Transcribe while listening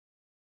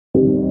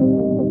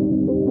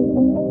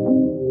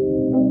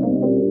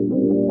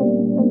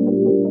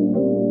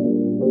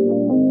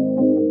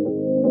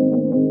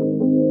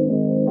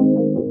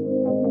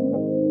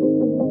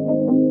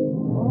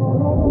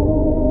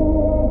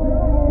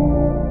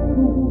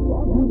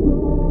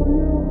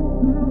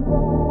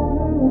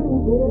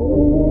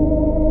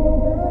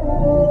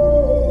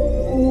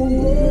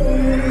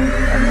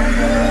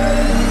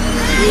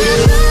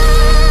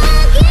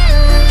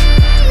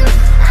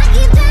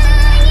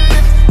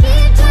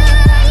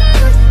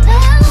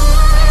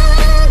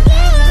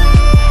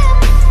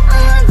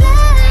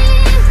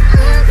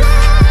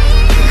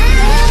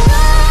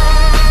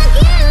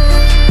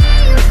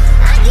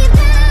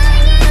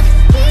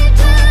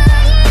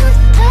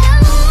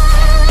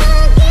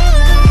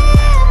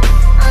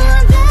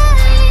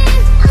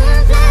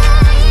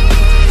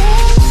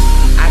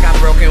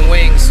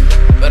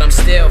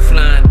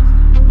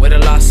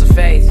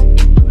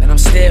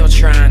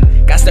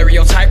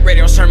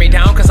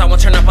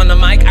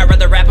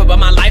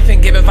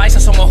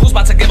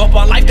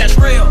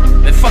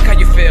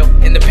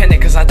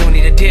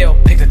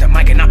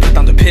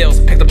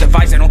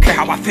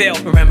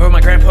Remember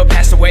my grandpa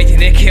passed away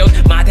and it killed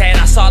my dad.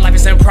 I saw life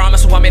is in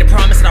promise, so I made a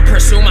promise that I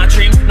pursue my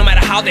dreams no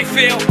matter how they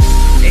feel.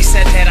 They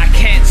said that I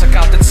can't, took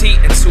out the T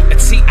into a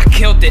T, I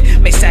killed it.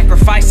 Made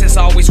sacrifices,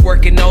 always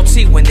working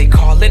OT. When they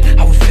callin',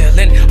 I was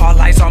feeling all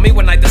eyes on me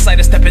when I decided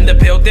to step in the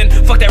building.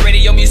 Fuck that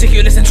radio music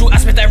you listen to, I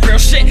spit that real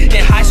shit.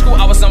 In high school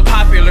I was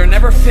unpopular,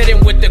 never fit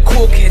in with the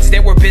cool kids. They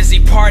were busy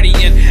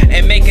partying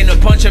and making a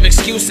bunch of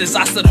excuses.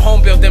 I stood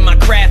home building my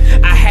craft,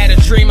 I had a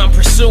dream I'm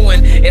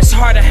pursuing. It's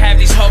hard to have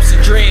these hopes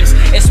and dreams,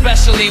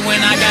 especially when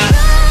I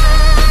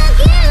got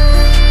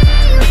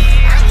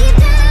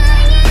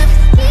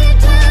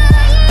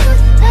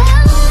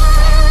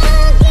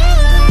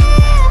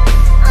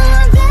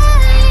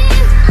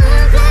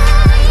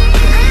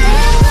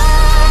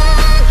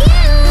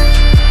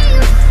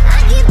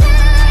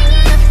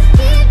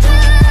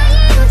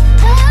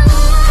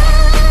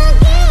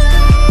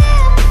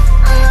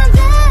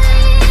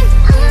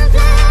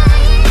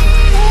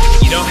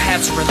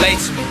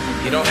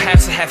You don't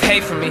have to have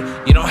hate for me.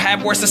 You don't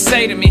have words to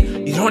say to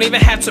me. You don't even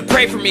have to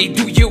pray for me,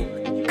 do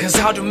you? Cause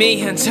I'll do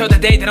me until the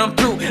day that I'm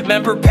through.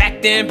 Remember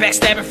back then,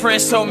 backstabbing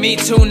friends told me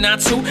to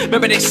not to.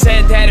 Remember they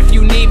said that if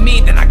you need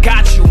me, then I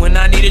got you. When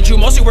I needed you,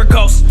 mostly were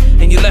ghosts,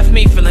 and you left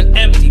me feeling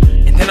empty.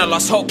 And then I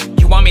lost hope.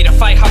 You want me to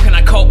fight, how can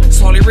I cope?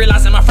 Slowly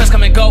realizing my friends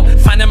come and go,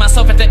 finding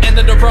myself at the end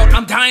of the road.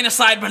 I'm dying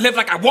inside, but live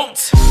like I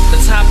won't.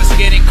 The top is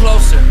getting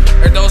closer,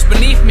 or those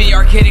beneath me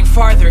are getting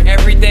farther.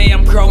 Every day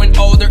I'm growing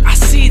older, I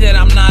see that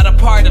I'm not a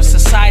part of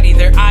society.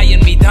 They're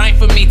eyeing me, dying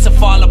for me to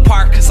fall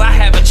apart. Cause I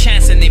have a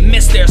chance and they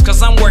miss theirs,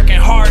 cause I'm working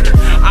harder.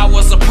 I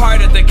was a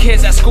part of the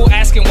kids at school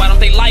asking why don't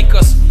they like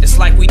us. It's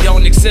like we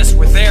don't exist,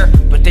 we're there,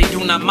 but they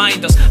do not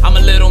mind us. I'm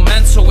a little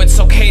mental, it's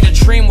okay to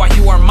dream while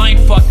you are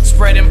mindfucked.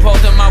 Spreading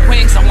both of my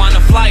wings, I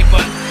wanna fly,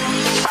 but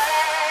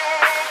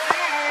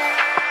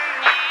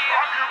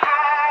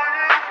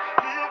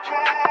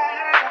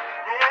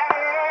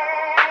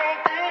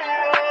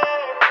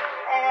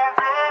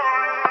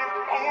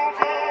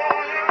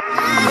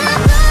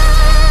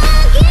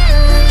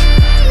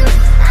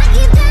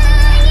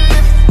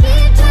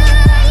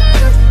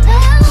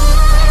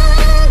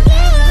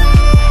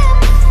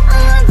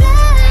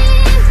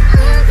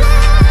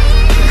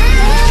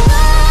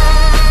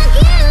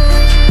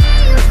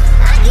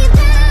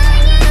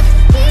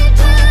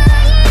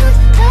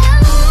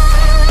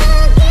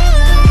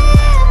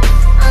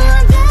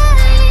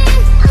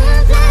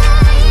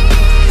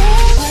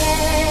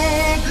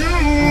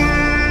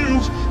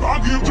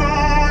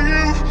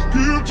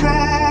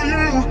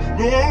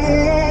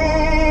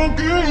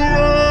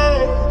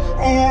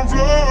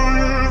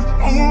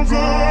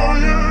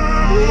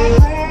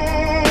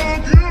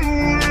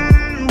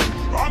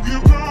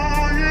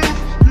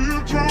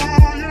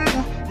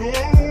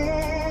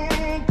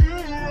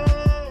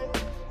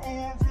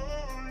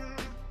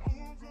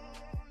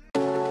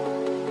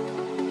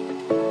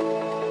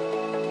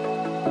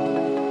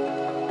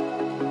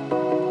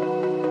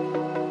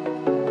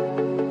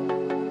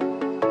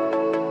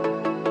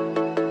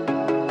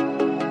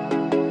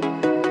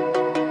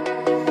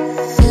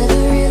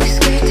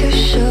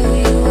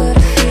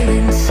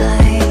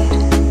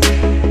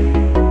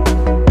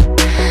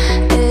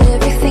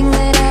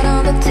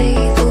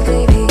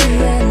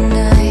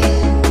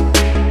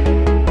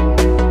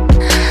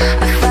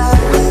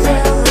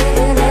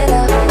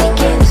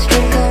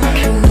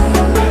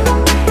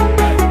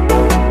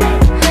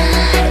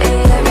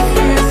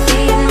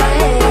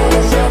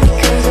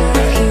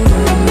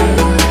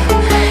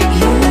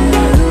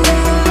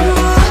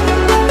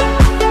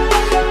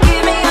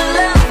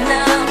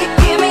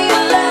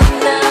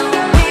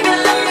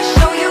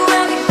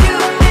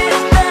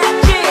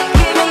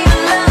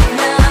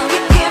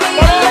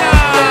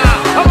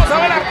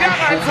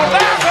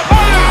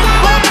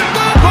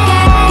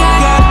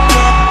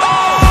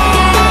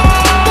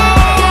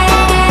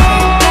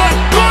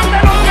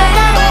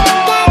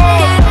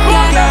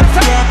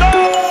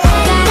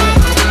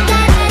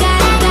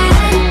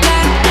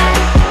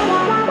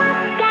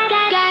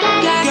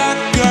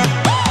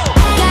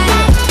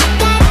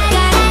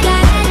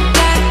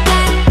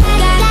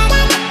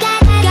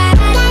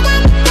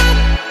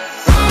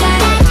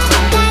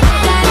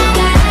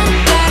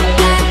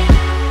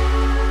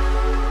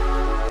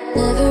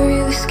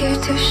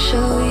scared to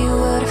show you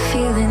what I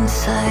feel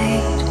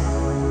inside.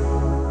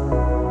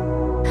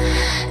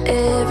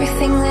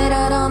 Everything laid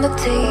out on the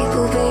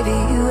table, baby,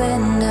 you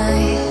and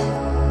I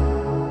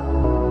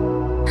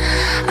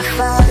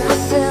find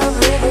myself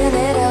living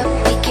it up,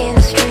 making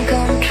this dream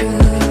come true.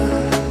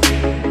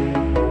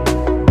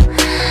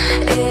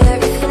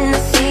 Everything I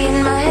see in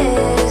my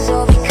head is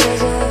all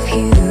because of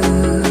you.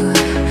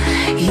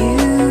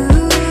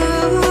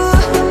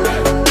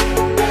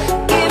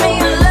 Give me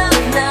your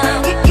love now,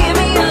 give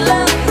me your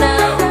love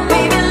now.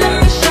 Baby, let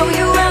me show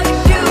you how to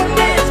do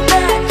this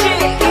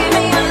magic. Give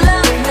me your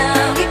love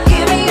now,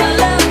 give me your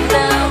love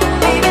now.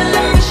 Baby,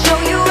 let me show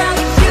you how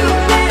to do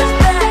this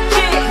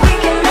magic. We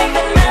can make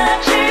the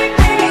magic,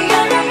 baby,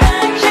 on the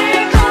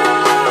magic.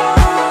 Oh,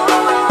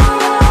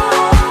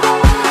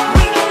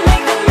 we can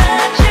make the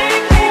magic,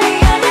 baby,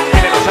 on the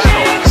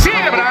magic.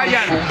 Sigue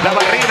Brian, la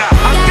barrera,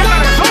 aunque la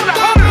resonda,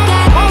 gol.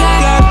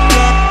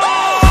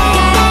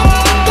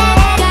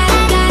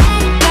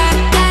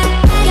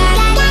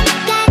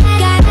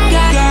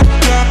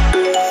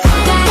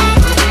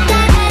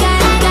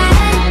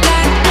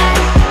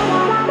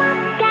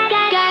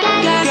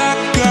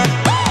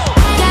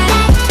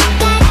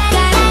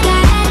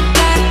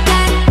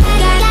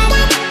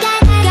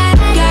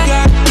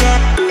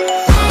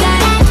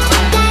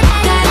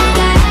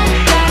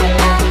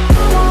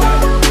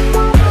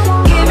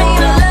 Give me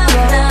your love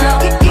now,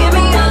 give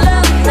me your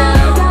love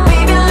now.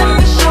 Baby, let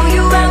me show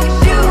you how to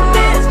do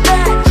this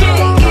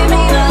magic. Give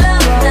me your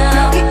love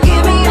now,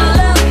 give me your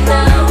love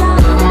now.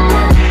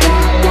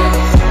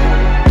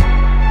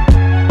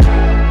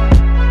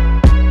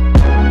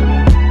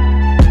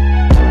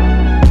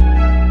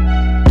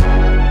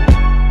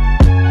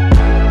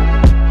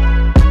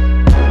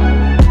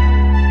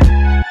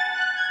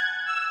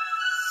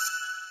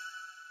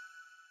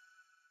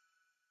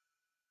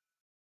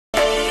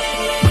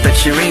 But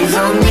she rings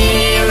on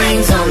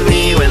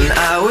me when